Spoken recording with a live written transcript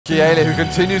Mukiele, who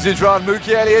continues his run.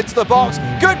 Mukiele into the box.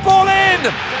 Good ball in!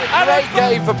 A great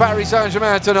game for Paris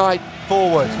Saint-Germain tonight.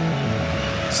 Forward.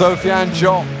 Sofiane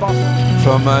Diop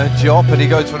from Diop, and he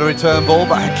goes for the return ball,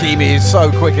 but Hakimi is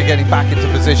so quick at getting back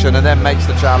into position and then makes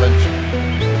the challenge.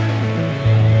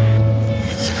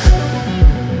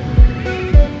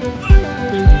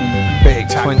 Big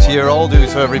 20-year-old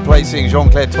who's replacing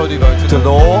Jean-Claire Todibo to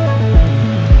Delors.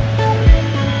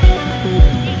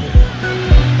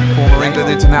 Former England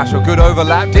international, good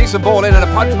overlap, decent ball in and a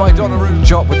punch by Donnarumma.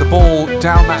 Diop with the ball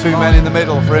down that two men in the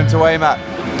middle for him to aim at.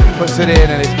 Puts it in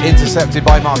and it's intercepted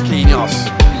by Marquinhos.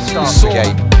 He starts the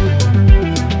game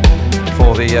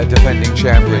for the defending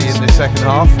champions in the second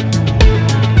half.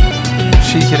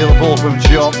 Cheeky little ball from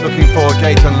Diop, looking for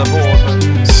Gaëtan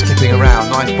Laborde, skipping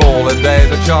around, nice ball, and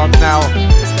there's a chance now.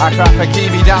 Achraf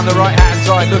Hakimi down the right hand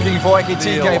side looking for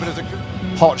Ekitike, but it's a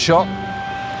hot shot.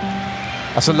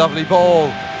 That's a lovely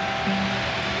ball.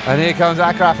 And here comes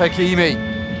Achraf Hakimi.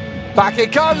 Back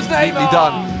it comes, neatly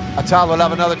done. Atal will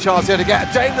have another chance here to get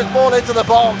a dangerous ball into the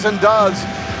box, and does.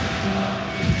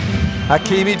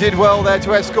 Hakimi did well there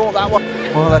to escort that one.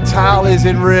 Well, Atal is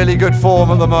in really good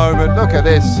form at the moment. Look at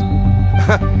this.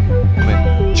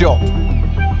 Diop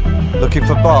looking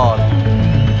for Bard.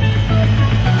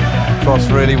 Crossed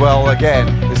really well again,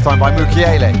 this time by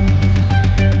Mukiele.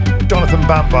 Jonathan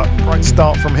Bamba, great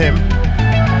start from him.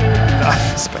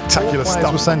 Spectacular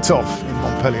stuff. Was sent off in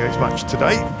Montpellier's match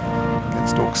today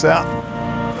against Auxerre.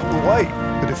 Away,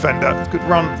 the defender. Good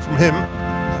run from him.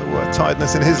 No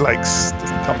tiredness in his legs.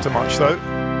 Doesn't come to much though.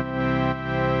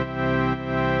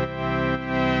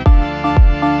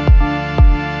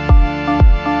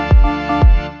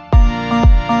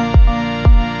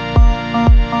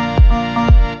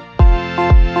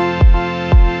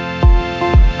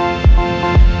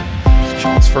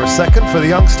 Chance for a second for the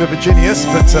youngster Virginius,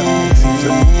 but he seems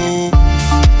to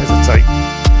hesitate.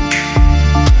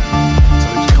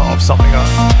 Something up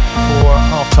for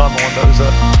half-time. I wonder, it was a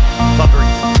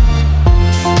thundering.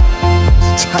 It was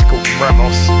a tackle from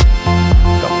Ramos.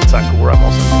 Double tackle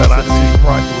Ramos and fell out to his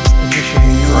right. It was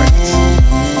initially incorrect.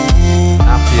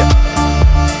 Apia.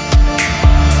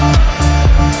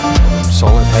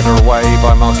 Solid header away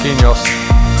by Marquinhos.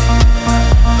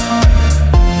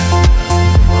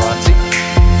 Verratti.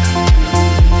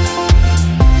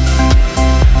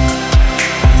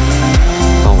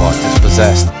 Oh, what,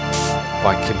 dispossessed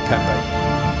by Kimpembe.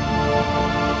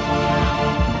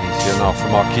 Easier now for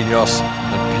Marquinhos,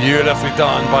 and beautifully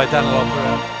done by Danilo.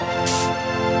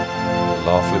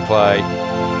 Lovely play.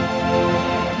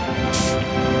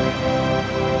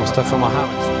 Mustafa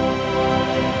Mohamed.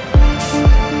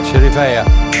 Chirivella.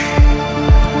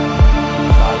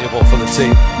 Valuable for the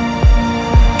team.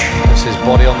 Puts his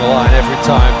body on the line every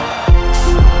time.